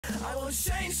I won't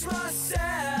change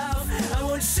myself, I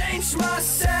won't change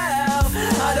myself.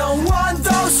 I don't want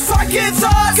those fucking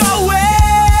thoughts. Go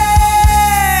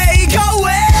away, go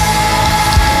away,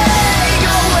 go away, go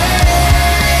away,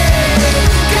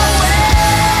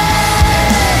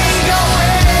 go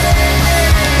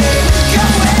away, go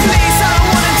away. Please, I don't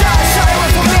wanna die, shy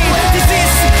away from me. This is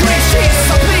secret,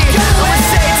 Jesus, so please. I wanna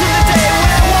say till the day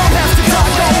when I won't have to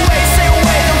die. Go away, stay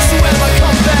away, don't you ever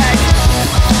come back.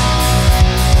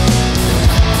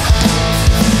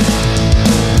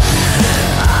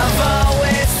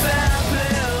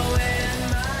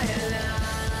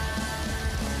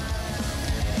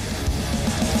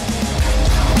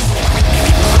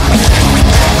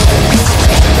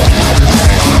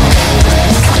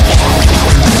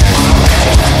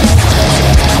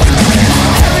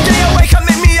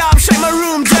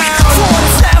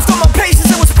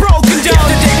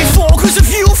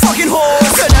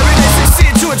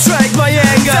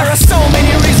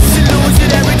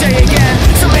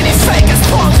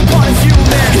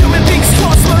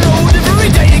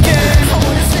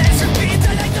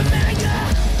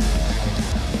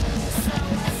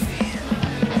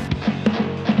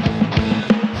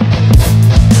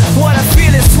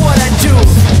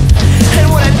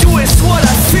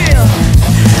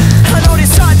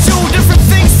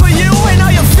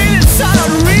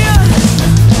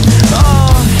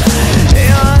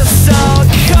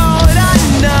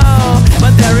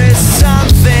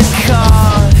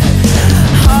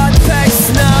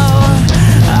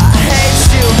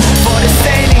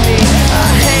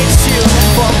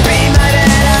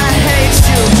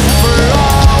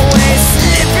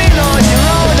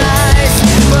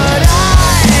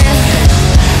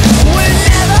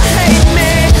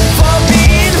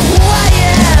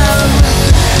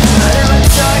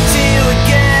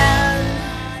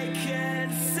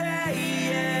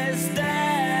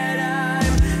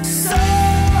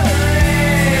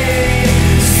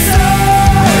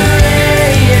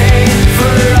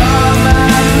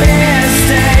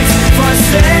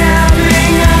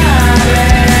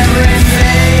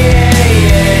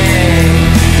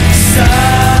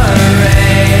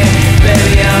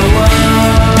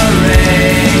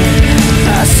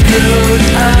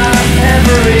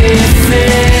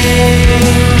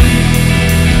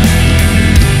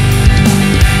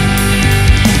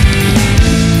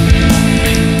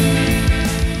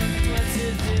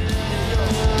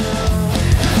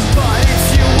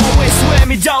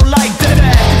 Don't like that.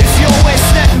 If you always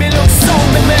let me look so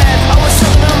mad, I was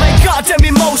showing all my goddamn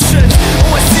emotions.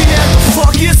 Always see the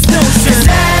fuckiest notion.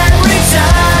 Every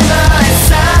time I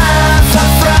suffer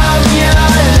from your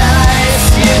lies,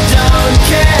 you don't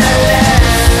care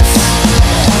less.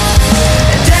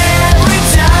 And every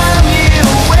time you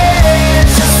wait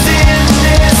just in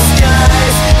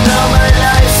disguise, now my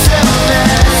life's a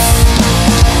mess.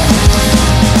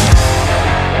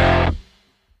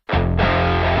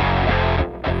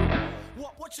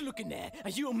 What you looking at? Are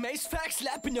you amazed? Facts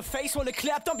slap in your face, wanna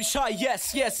clap? Don't be shy,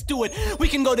 yes, yes, do it. We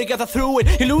can go together through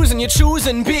it. You're losing, you're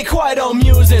choosing. Be quiet, I'm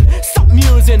musing. Stop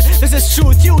musing, this is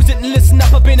truth, use it and listen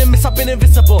up. I've been amiss, I've been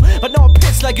invisible, but now I'm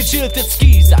pissed like a jilted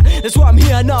skeezer. That's why I'm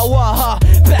here now,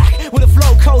 back with a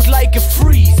flow cold like a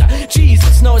freezer.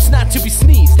 Jesus, no, it's not to be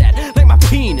sneezed at. Like my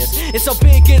penis, it's so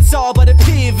big, it's all but a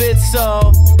pivot,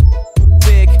 so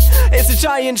big. It's a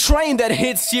giant train that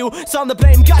hits you, so I'm the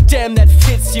blame, goddamn that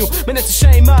fits you. Man, it's a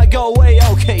shame I go away,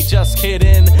 okay, just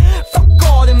kidding. Fuck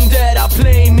all them that are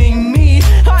blaming me.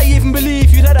 I even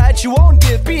believe you that you won't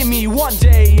get be me one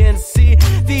day and see.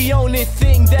 The only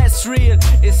thing that's real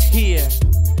is here.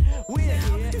 We're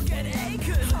here to get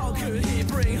acres. How could he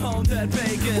bring home that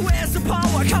bacon? Where's the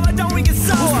power? Come on, don't we get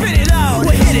some? Spit it out,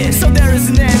 we hit it, so there is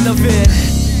an end of it.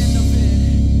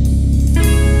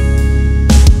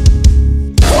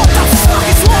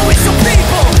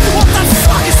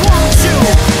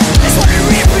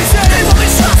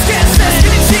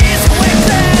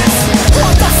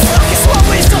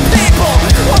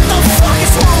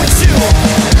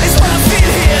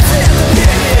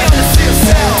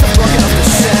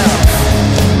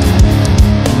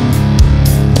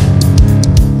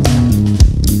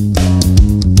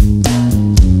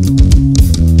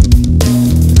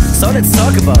 Let's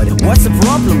talk about it. What's the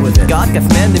problem with it? God gave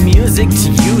man the music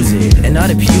to use it and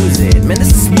not abuse it. Man,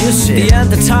 this is music. The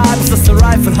end, the times, that's the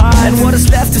rifle high. And what is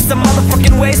left is the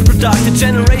motherfucking waste product. A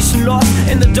generation lost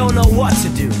and they don't know what to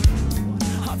do.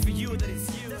 Hard for you that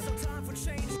it's you. There's no time for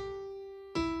change.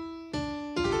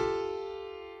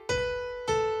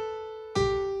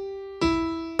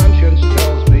 Conscience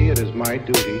tells me it is my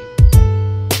duty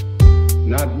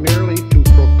not merely to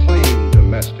proclaim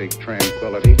domestic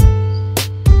tranquility,